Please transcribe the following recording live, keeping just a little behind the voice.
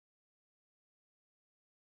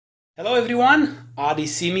Hello everyone, Adi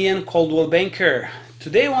Simeon, Coldwell Banker.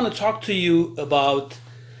 Today I want to talk to you about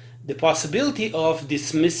the possibility of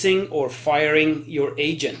dismissing or firing your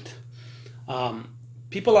agent.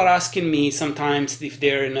 People are asking me sometimes if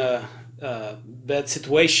they're in a bad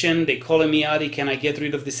situation. They calling me, Adi, can I get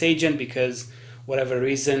rid of this agent because whatever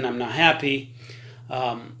reason I'm not happy.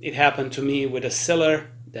 It happened to me with a seller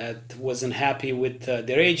that wasn't happy with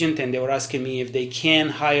their agent, and they were asking me if they can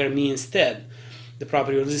hire me instead. The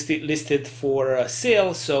property was listed for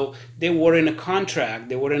sale, so they were in a contract.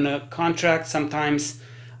 They were in a contract sometimes,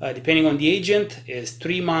 depending on the agent, is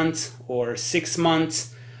 3 months or 6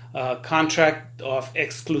 months contract of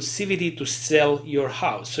exclusivity to sell your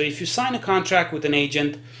house. So if you sign a contract with an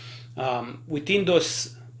agent, within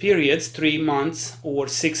those periods, 3 months or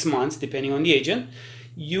 6 months, depending on the agent,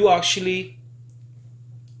 you actually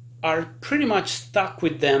are pretty much stuck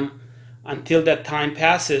with them until that time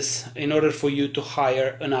passes in order for you to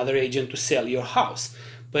hire another agent to sell your house.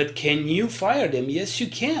 But can you fire them? Yes, you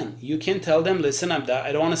can. You can tell them, listen, I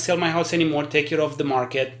don't want to sell my house anymore, take it off the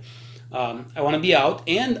market. I want to be out,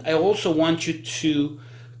 and I also want you to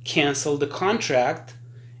cancel the contract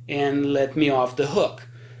and let me off the hook.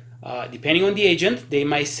 Depending on the agent, they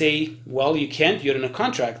might say, well, you can't, you're in a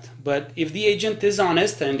contract. But if the agent is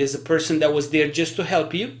honest and is a person that was there just to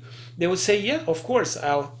help you, they will say, yeah, of course,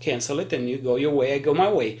 I'll cancel it and you go your way, I go my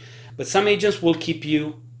way. But some agents will keep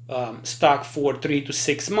you stuck for 3 to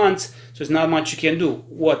 6 months, so there's not much you can do.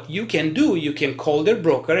 What you can do, you can call their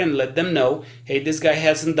broker and let them know, hey, this guy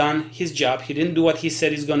hasn't done his job, he didn't do what he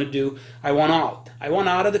said he's going to do, I want out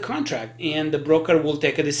of the contract, and the broker will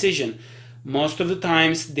take a decision. Most of the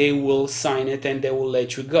times they will sign it and they will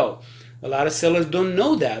let you go. A lot of sellers don't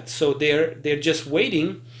know that, so they're just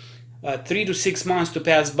waiting 3 to 6 months to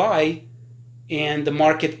pass by, and the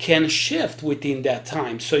market can shift within that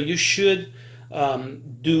time. So you should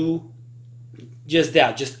do just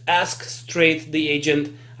that. Just ask straight the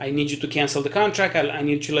agent, I need you to cancel the contract, I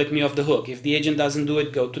need you to let me off the hook. If the agent doesn't do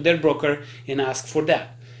it, go to their broker and ask for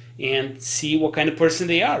that and see what kind of person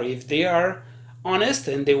they are. If they are honest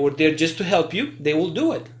and they were there just to help you, they will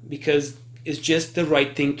do it because it's just the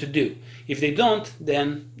right thing to do. If they don't,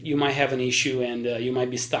 then you might have an issue and you might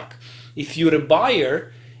be stuck. If you're a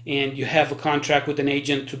buyer and you have a contract with an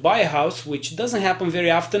agent to buy a house, which doesn't happen very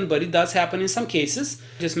often, but it does happen in some cases,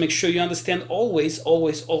 just make sure you understand always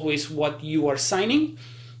what you are signing.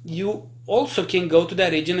 You also can go to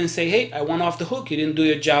that agent and say, hey, I want off the hook, you didn't do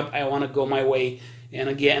your job, I want to go my way. And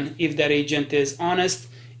again, if that agent is honest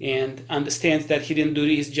and understands that he didn't do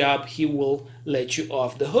his job, he will let you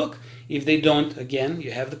off the hook. If they don't, again, you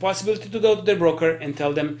have the possibility to go to their broker and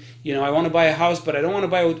tell them, I want to buy a house, but I don't want to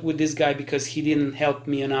buy it with this guy because he didn't help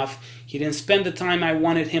me enough. He didn't spend the time I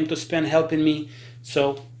wanted him to spend helping me.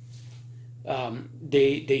 So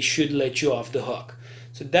they should let you off the hook.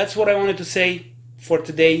 So that's what I wanted to say for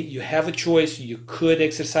today. You have a choice. You could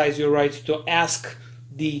exercise your rights to ask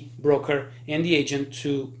the broker and the agent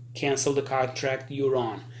to cancel the contract you're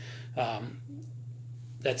on.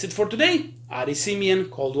 That's it for today. Adi Simeon,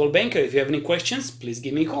 Coldwell Banker. If you have any questions, please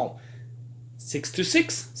give me a call.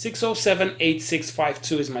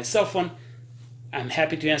 626-607-8652 is my cell phone. I'm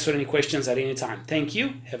happy to answer any questions at any time. Thank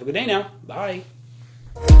you. Have a good day now. Bye.